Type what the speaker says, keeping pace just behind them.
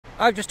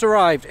I've just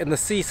arrived in the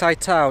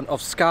seaside town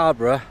of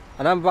Scarborough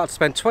and I'm about to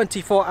spend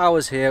 24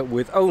 hours here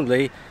with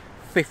only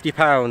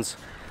 £50,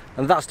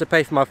 and that's to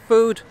pay for my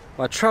food,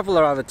 my travel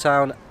around the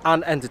town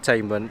and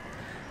entertainment.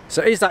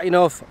 So is that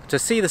enough to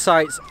see the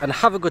sights and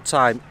have a good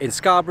time in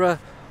Scarborough,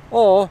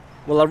 or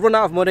will I run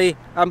out of money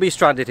and be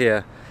stranded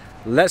here?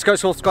 Let's go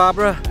to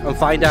Scarborough and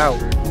find out.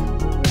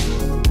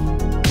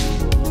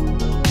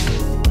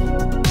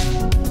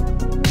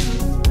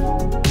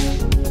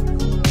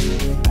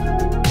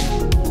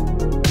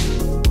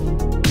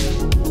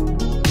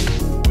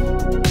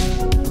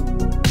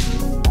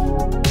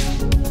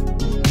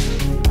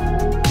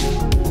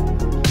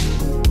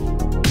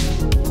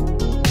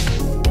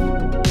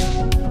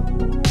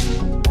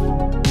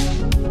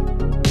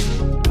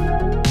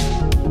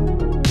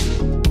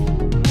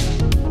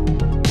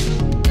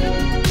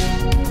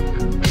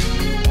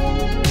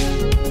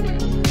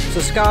 So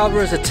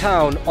Scarborough is a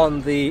town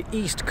on the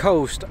east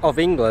coast of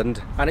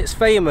England, and it's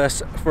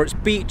famous for its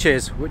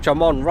beaches, which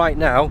I'm on right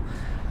now,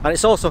 and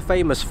it's also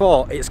famous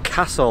for its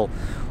castle,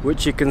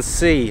 which you can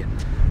see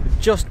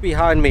just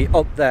behind me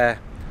up there.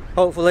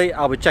 Hopefully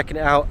I'll be checking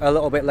it out a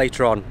little bit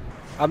later on.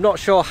 I'm not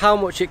sure how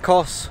much it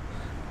costs,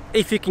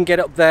 if you can get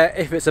up there,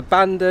 if it's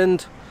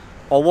abandoned,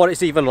 or what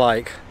it's even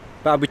like,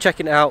 but I'll be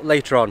checking it out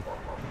later on.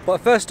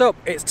 But first up,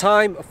 it's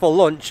time for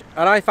lunch,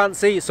 and I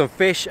fancy some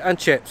fish and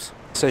chips.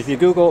 So if you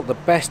Google the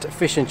best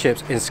fish and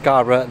chips in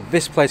Scarborough,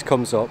 this place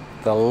comes up,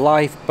 the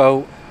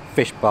Lifeboat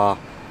Fish Bar,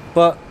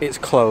 but it's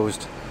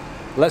closed.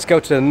 Let's go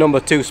to the number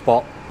 2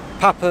 spot,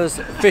 Papa's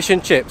Fish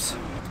and Chips.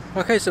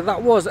 Okay, so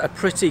that was a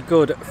pretty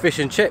good fish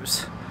and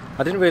chips.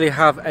 I didn't really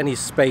have any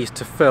space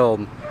to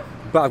film,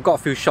 but I've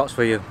got a few shots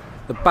for you.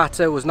 The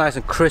batter was nice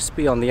and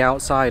crispy on the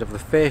outside of the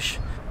fish.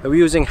 They were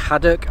using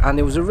haddock, and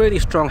there was a really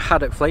strong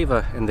haddock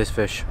flavour in this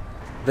fish.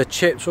 The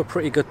chips were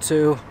pretty good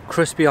too,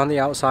 crispy on the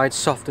outside,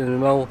 soft in the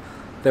middle.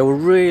 They were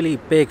really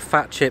big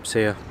fat chips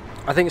here.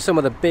 I think some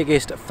of the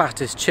biggest,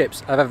 fattest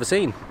chips I've ever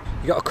seen.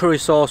 You got a curry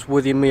sauce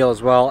with your meal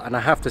as well, and I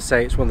have to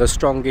say it's one of the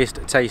strongest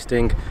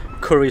tasting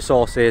curry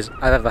sauces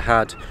I've ever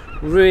had.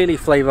 Really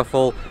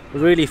flavourful,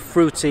 really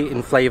fruity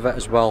in flavour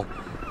as well.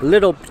 A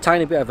little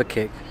tiny bit of a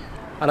kick.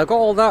 And I got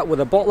all that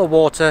with a bottle of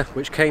water,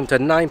 which came to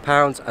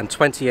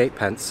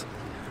 £9.28,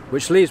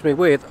 which leaves me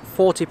with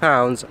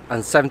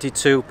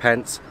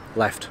 £40.72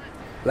 left.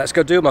 Let's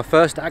go do my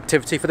first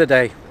activity for the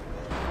day.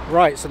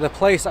 Right, so the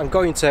place I'm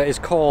going to is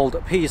called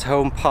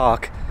Peasholm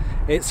Park.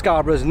 It's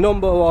Scarborough's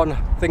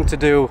 #1 thing to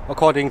do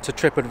according to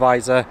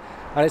TripAdvisor,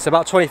 and it's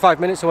about 25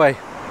 minutes away.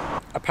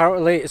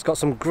 Apparently it's got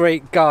some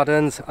great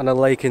gardens and a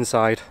lake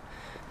inside,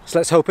 so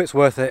let's hope it's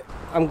worth it.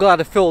 I'm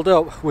glad I filled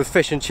up with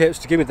fish and chips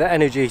to give me the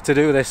energy to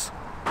do this,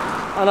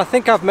 and I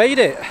think I've made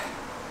it.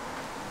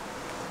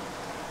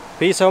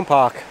 Peasholm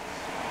Park.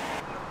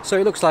 So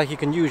it looks like you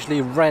can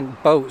usually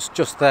rent boats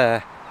just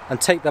there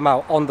and take them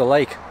out on the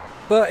lake.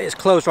 But it's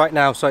closed right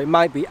now, so it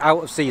might be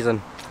out of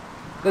season.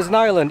 There's an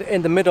island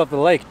in the middle of the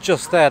lake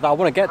just there that I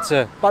want to get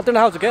to, but I don't know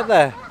how to get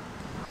there.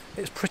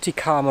 It's pretty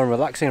calm and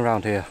relaxing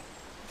around here.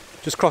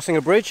 Just crossing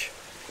a bridge.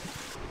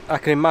 I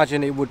can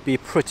imagine it would be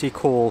pretty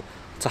cool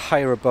to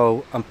hire a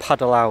boat and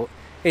paddle out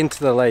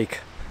into the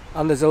lake.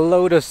 And there's a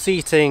load of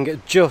seating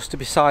just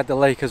beside the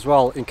lake as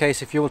well, in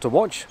case if you want to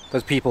watch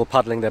those people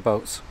paddling their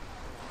boats.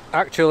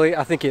 Actually,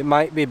 I think it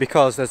might be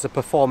because there's a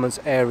performance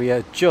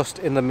area just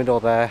in the middle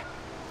there,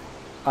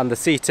 and the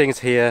seating's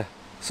here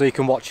so you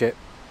can watch it.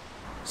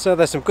 So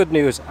there's some good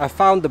news. I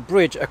found the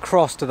bridge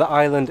across to the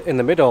island in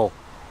the middle.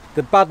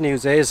 The bad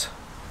news is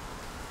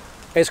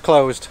it's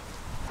closed.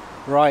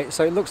 Right,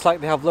 so it looks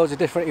like they have loads of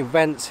different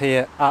events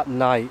here at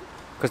night,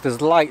 because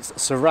there's lights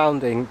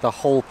surrounding the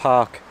whole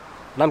park,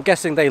 and I'm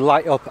guessing they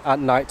light up at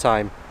night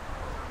time,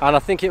 and I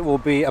think it will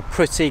be a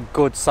pretty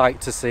good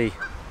sight to see.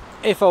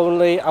 If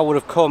only I would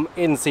have come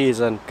in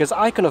season, because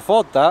I can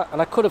afford that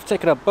and I could have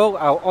taken a boat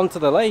out onto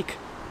the lake.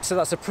 So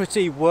that's a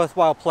pretty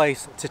worthwhile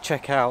place to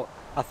check out.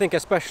 I think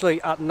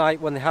especially at night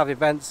when they have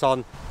events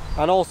on,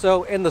 and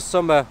also in the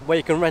summer where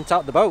you can rent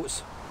out the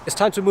boats. It's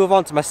time to move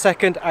on to my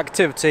second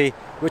activity,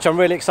 which I'm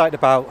really excited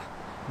about,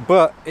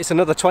 but it's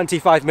another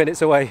 25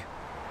 minutes away.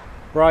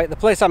 Right, the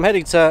place I'm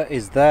heading to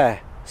is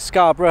there,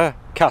 Scarborough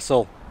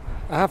Castle.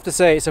 I have to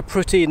say it's a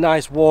pretty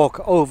nice walk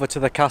over to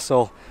the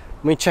castle.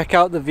 I mean, check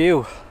out the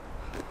view.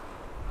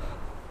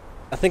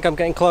 I think I'm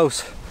getting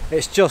close.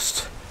 It's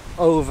just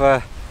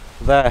over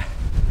there.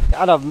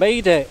 And I've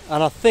made it,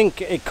 and I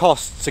think it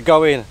costs to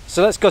go in.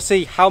 So let's go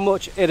see how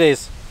much it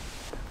is.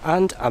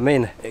 And I'm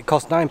in. It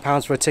cost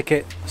 £9 for a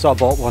ticket, so I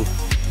bought one.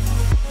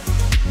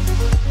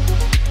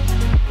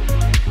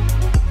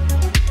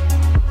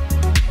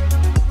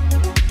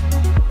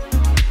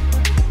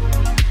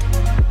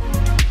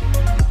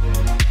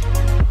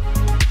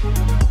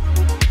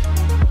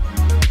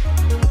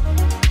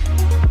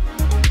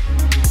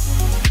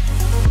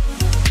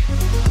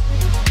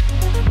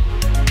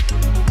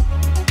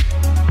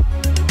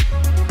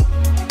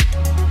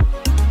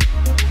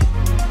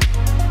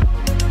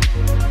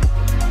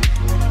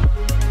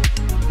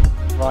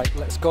 Right,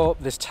 let's go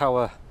up this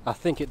tower. I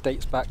think it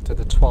dates back to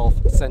the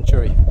 12th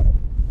century.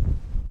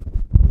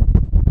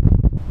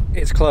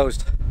 it's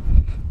closed.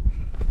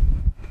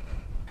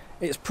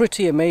 It's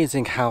pretty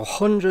amazing how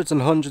hundreds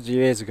and hundreds of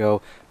years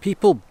ago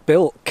people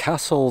built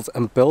castles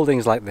and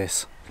buildings like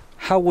this.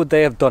 How would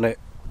they have done it?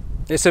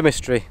 It's a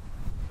mystery.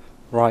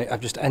 Right,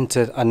 I've just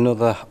entered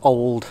another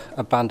old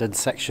abandoned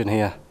section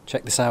here.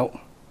 Check this out.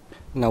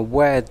 Now,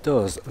 where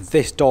does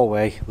this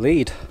doorway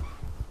lead?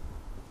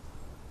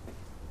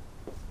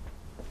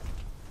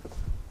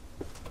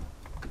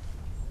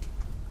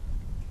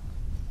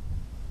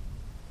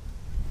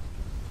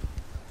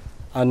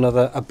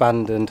 Another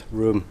abandoned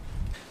room.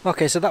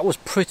 Okay, so that was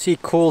pretty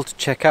cool to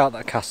check out,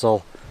 that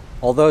castle.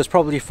 Although it's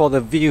probably for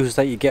the views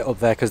that you get up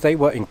there, because they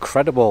were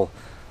incredible.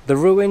 The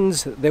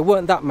ruins, there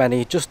weren't that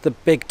many, just the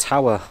big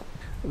tower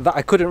that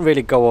I couldn't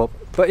really go up,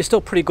 but it's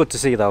still pretty good to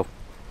see though.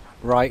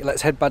 Right,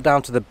 let's head back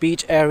down to the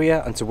beach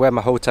area and to where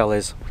my hotel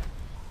is,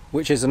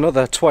 which is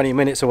another 20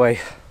 minutes away.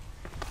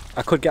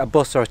 I could get a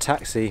bus or a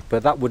taxi,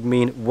 but that would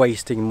mean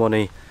wasting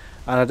money,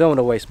 and I don't want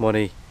to waste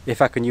money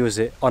if I can use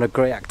it on a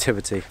great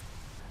activity.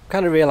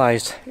 Kind of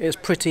realised it's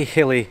pretty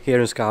hilly here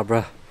in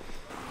Scarborough.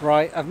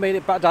 Right, I've made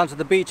it back down to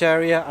the beach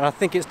area and I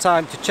think it's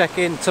time to check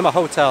in to my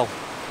hotel.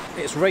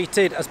 It's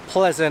rated as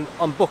pleasant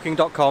on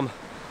booking.com,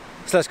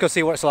 so let's go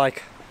see what it's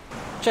like.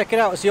 Check it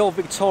out, it's the old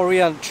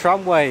Victorian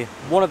tramway,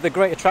 one of the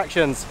great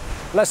attractions.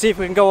 Let's see if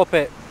we can go up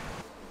it.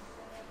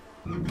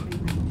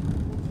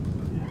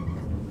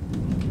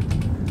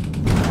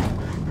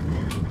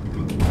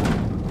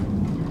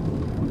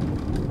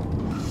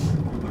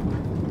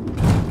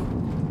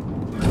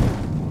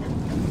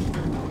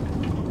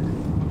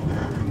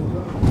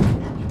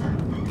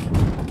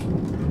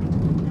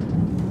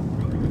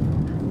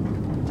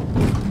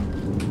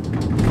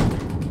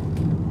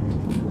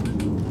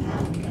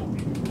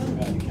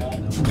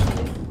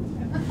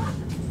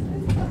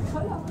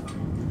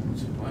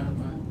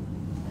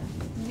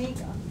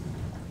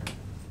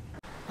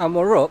 And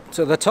we're up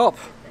to the top,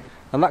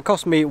 and that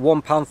cost me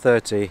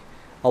 £1.30,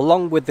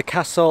 along with the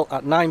castle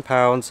at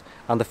 £9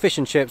 and the fish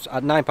and chips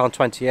at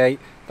 £9.28.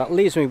 That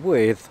leaves me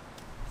with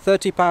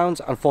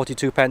 £30 and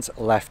 42 pence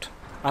left.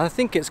 And I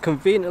think it's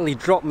conveniently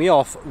dropped me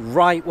off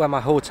right where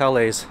my hotel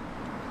is.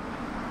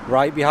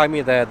 Right behind me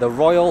there, the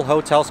Royal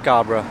Hotel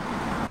Scarborough.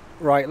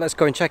 Right, let's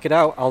go and check it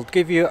out. I'll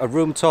give you a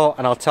room tour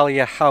and I'll tell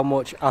you how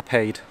much I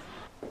paid.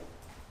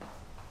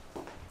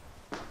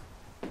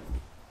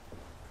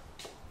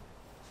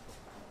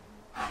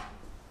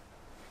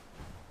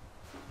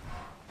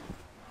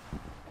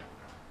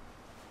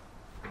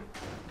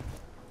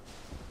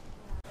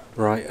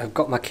 Right, I've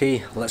got my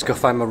key, let's go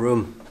find my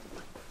room.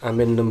 I'm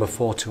in number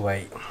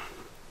 428,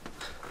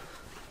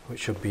 which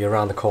should be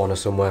around the corner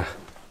somewhere.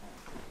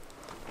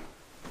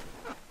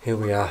 Here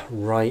we are,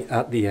 right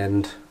at the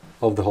end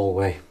of the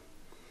hallway.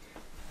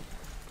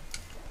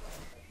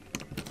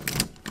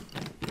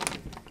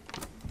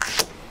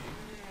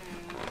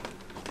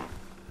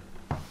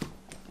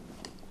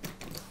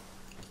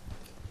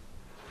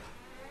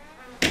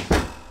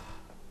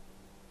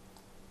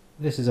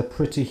 This is a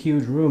pretty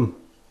huge room.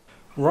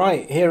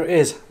 Right, here it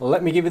is.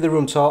 Let me give you the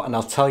room tour and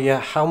I'll tell you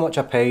how much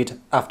I paid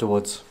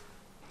afterwards.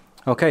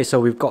 Okay,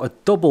 so we've got a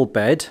double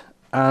bed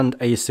and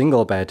a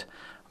single bed.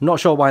 I'm not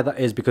sure why that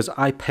is because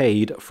I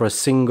paid for a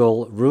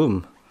single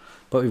room,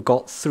 but we've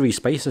got 3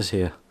 spaces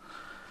here.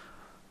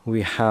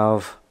 We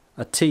have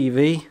a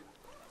TV,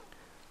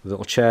 a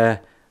little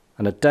chair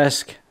and a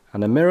desk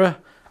and a mirror,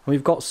 and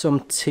we've got some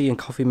tea and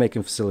coffee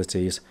making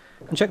facilities.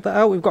 And check that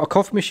out, we've got a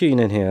coffee machine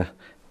in here.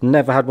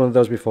 Never had one of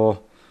those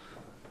before.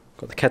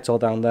 Got the kettle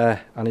down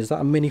there, and is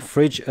that a mini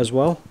fridge as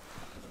well?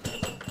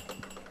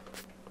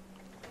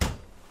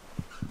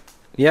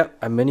 Yep,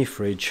 a mini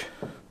fridge.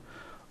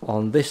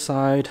 On this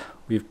side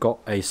we've got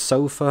a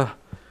sofa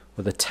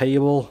with a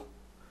table,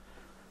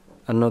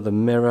 another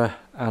mirror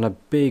and a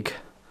big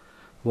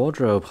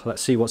wardrobe.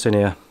 Let's see what's in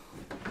here.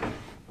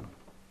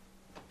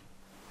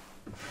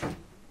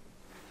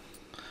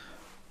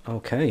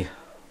 Okay,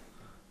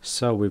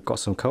 so we've got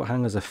some coat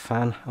hangers, a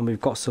fan, and we've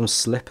got some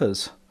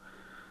slippers.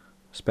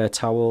 Spare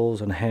towels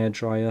and a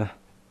hairdryer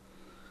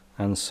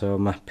and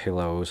some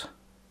pillows.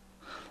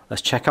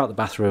 Let's check out the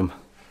bathroom.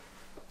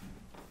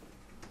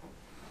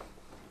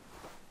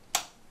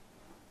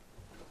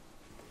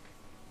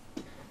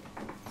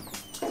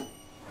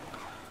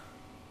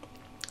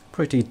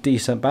 Pretty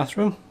decent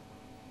bathroom.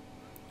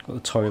 Got the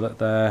toilet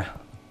there,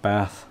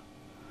 bath,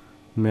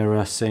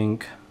 mirror,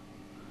 sink,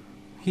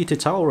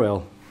 heated towel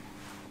rail.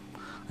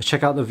 Let's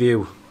check out the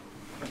view.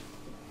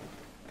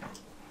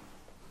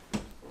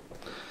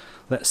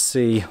 Let's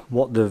see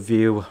what the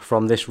view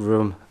from this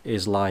room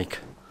is like.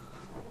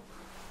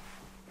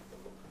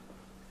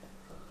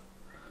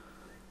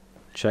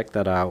 Check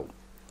that out.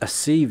 A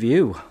sea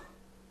view.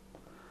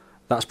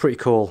 That's pretty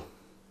cool.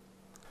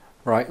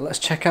 Right, let's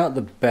check out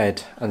the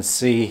bed and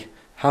see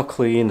how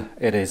clean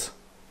it is.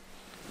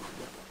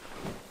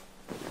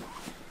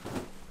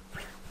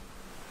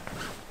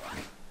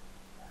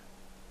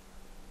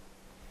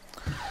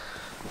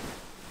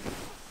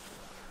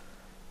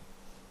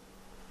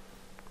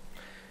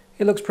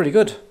 It looks pretty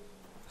good.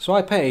 So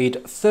I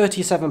paid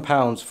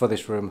 £37 for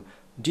this room,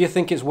 Do you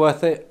think it's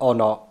worth it or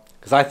not?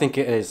 Because I think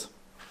it is.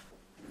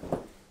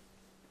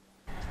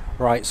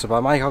 Right, so by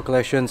my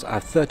calculations, I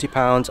have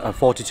 £30 and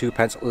 42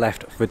 pence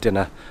left for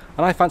dinner.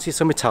 And I fancy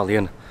some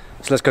Italian,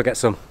 so let's go get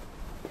some.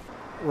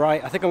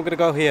 Right, I think I'm going to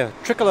go here.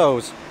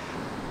 Tricolo's.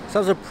 So that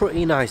was a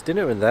pretty nice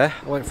dinner in there.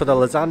 I went for the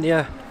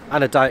lasagna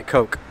and a Diet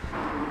Coke.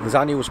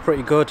 Lasagna was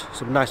pretty good,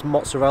 some nice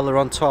mozzarella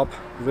on top,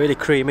 really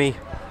creamy.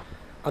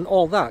 And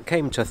all that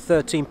came to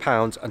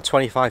 £13 and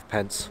 25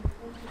 pence.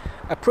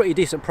 A pretty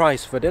decent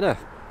price for dinner.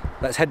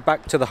 Let's head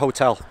back to the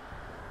hotel.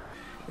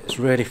 It's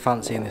really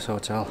fancy in this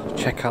hotel.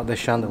 Check out this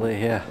chandelier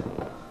here.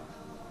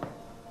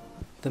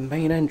 The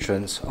main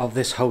entrance of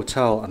this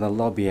hotel and the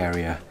lobby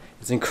area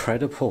is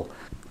incredible.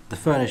 The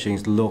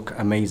furnishings look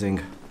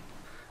amazing.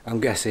 I'm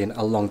guessing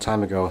a long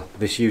time ago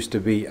this used to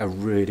be a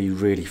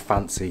really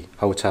fancy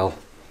hotel,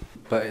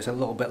 but it's a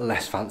little bit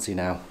less fancy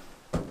now.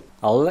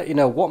 I'll let you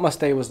know what my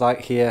stay was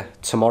like here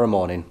tomorrow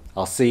morning.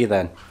 I'll see you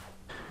then.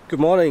 Good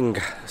morning.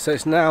 So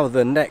it's now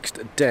the next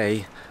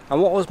day,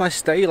 and what was my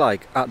stay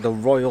like at the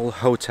Royal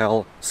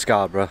Hotel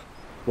Scarborough?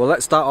 Well,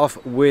 let's start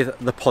off with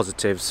the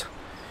positives.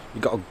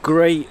 You got a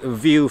great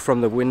view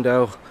from the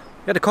window.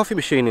 You had a coffee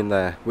machine in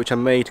there, which I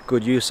made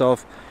good use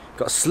of.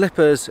 Got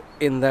slippers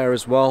in there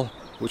as well,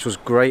 which was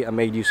great. I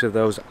made use of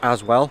those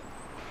as well.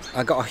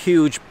 I got a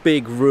huge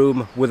big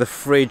room with a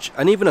fridge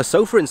and even a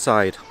sofa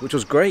inside, which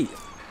was great.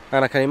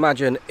 And I can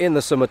imagine in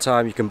the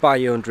summertime you can buy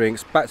your own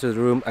drinks back to the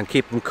room and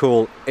keep them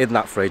cool in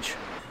that fridge.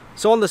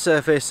 So on the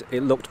surface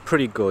it looked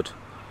pretty good,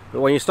 but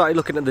when you started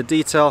looking at the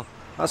detail,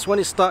 that's when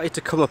it started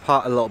to come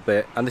apart a little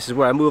bit, and this is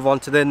where I move on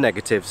to the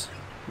negatives.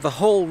 The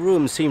whole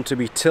room seemed to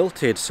be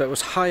tilted, so it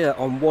was higher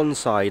on one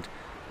side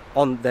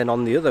than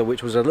on the other,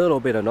 which was a little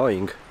bit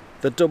annoying.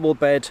 The double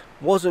bed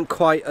wasn't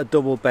quite a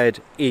double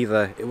bed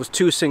either. It was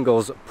two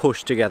singles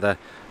pushed together,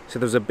 so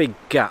there was a big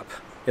gap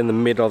in the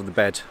middle of the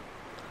bed.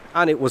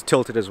 And it was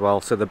tilted as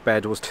well, so the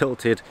bed was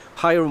tilted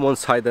higher on one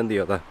side than the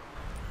other.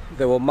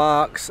 There were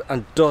marks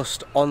and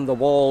dust on the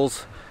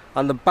walls,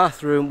 and the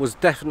bathroom was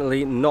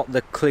definitely not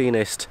the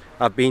cleanest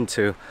I've been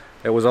to.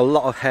 There was a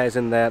lot of hairs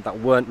in there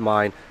that weren't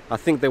mine. I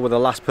think they were the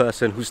last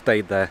person who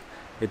stayed there.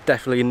 It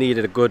definitely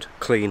needed a good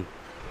clean.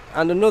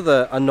 And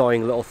another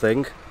annoying little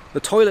thing, the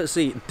toilet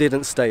seat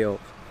didn't stay up.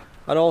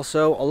 And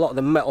also a lot of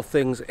the metal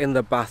things in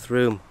the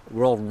bathroom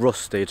were all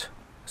rusted,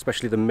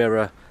 especially the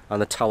mirror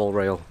and the towel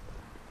rail.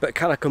 But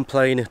can I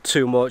complain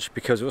too much,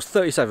 because it was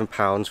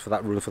 £37 for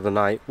that room for the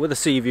night with a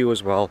sea view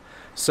as well.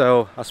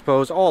 So I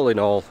suppose all in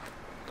all,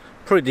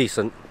 pretty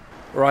decent.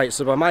 Right,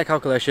 so by my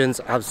calculations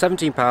I have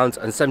 £17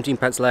 and 17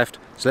 pence left,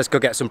 so let's go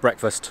get some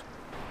breakfast.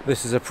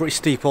 This is a pretty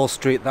steep old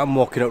street that I'm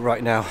walking up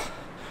right now.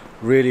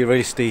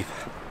 Really steep.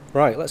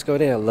 Right, let's go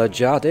in here, Le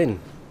Jardin.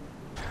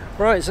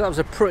 Right, so that was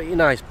a pretty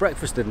nice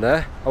breakfast in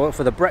there. I went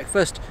for the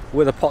breakfast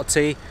with a pot of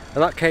tea,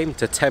 and that came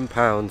to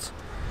 £10.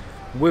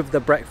 With the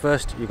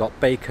breakfast you got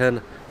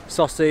bacon,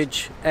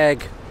 sausage,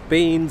 egg,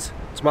 beans,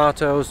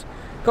 tomatoes,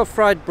 got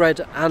fried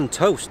bread and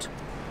toast.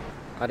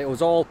 And it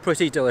was all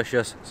pretty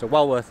delicious, so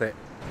well worth it.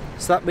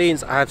 So that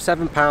means I have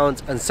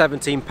 £7 and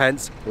 17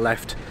 pence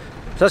left.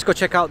 So let's go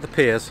check out the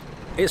piers.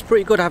 It's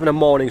pretty good having a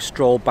morning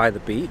stroll by the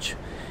beach.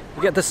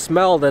 You get to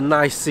smell the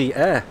nice sea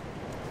air.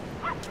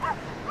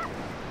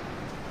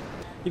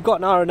 You've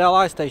got an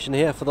R&L station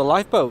here for the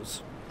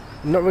lifeboats.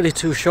 I'm not really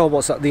too sure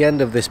what's at the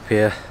end of this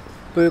pier,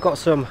 but we've got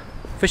some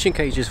fishing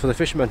cages for the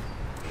fishermen.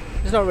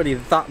 There's not really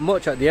that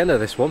much at the end of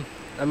this one.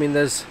 I mean,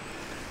 there's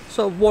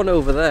sort of one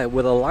over there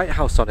with a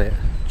lighthouse on it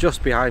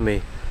just behind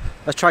me.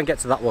 Let's try and get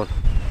to that one.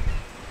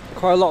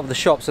 Quite a lot of the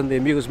shops and the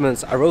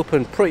amusements are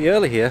open pretty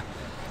early here.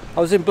 I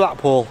was in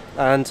Blackpool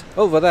and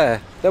over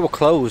there they were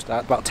closed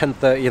at about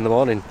 10:30 in the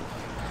morning,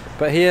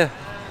 but here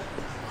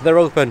they're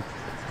open.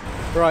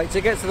 Right,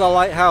 to get to the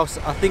lighthouse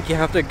I think you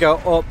have to go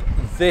up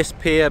this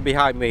pier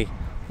behind me.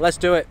 Let's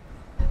do it.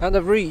 And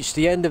I've reached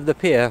the end of the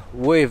pier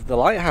with the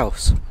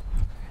lighthouse.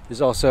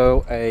 There's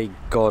also a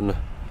gun,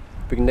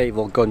 big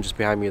naval gun just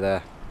behind me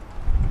there.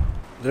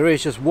 There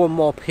is just one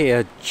more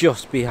pier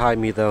just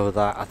behind me though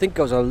that I think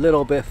goes a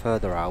little bit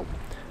further out.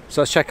 So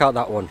let's check out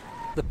that one.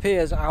 The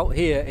piers out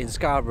here in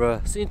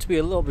Scarborough seem to be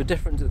a little bit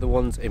different to the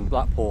ones in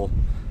Blackpool.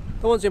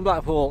 The ones in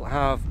Blackpool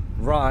have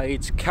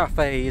rides,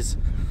 cafes,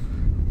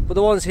 but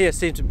the ones here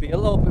seem to be a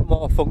little bit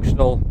more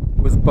functional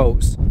with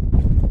boats.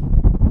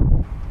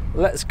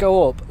 Let's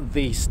go up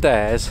these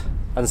stairs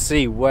and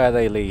see where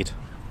they lead.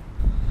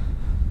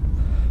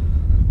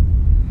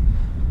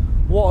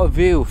 What a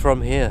view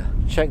from here.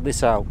 Check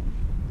this out.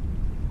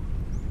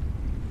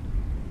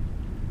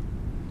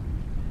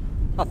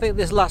 I think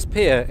this last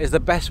pier is the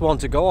best one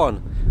to go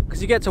on,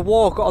 because you get to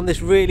walk on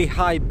this really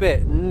high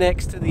bit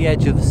next to the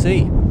edge of the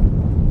sea,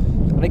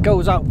 and it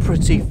goes out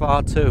pretty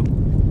far too.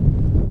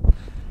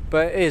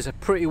 But it is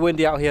pretty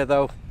windy out here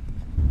though.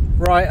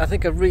 Right, I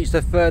think I've reached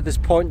the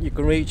furthest point you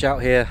can reach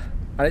out here,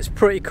 and it's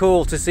pretty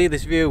cool to see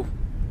this view.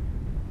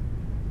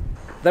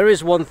 There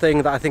is one thing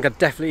that I think I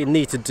definitely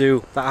need to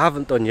do that I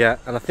haven't done yet,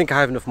 and I think I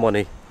have enough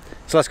money,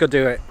 so let's go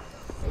do it.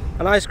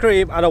 An ice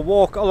cream and a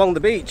walk along the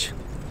beach.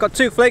 Got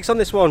 2 flakes on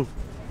this one.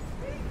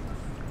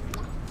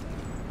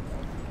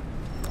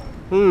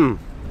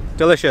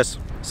 Delicious.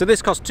 So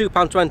this cost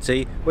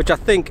 £2.20, which I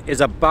think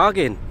is a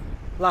bargain.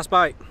 Last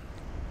bite.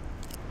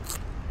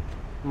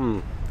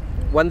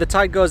 When the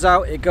tide goes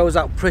out, it goes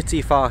out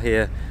pretty far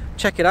here.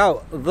 Check it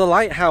out, the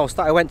lighthouse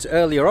that I went to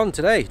earlier on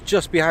today,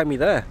 just behind me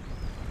there.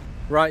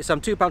 Right, so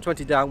I'm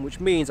 £2.20 down, which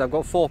means I've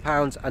got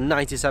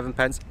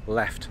 £4.97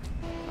 left.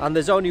 And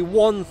there's only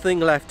one thing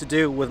left to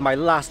do with my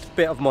last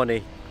bit of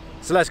money.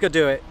 So let's go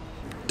do it.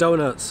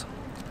 Donuts.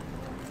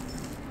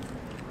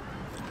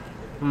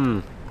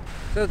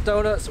 The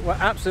donuts were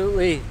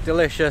absolutely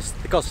delicious.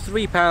 They cost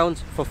 £3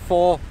 for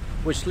 4,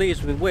 which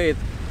leaves me with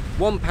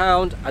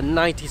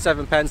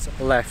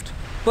 £1.97 left.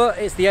 But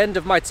it's the end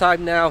of my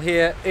time now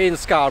here in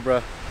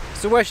Scarborough.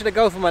 So where should I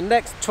go for my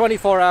next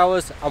 24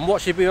 hours and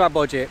what should be my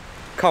budget?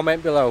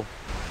 Comment below.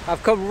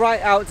 I've come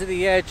right out to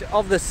the edge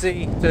of the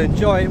sea to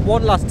enjoy it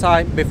one last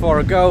time before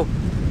I go.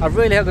 I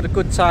really have got a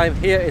good time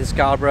here in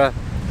Scarborough.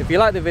 If you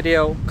like the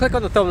video, click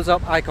on the thumbs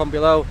up icon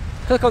below,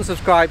 click on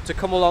subscribe to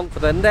come along for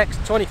the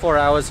next 24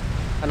 hours,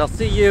 and I'll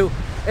see you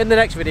in the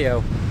next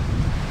video.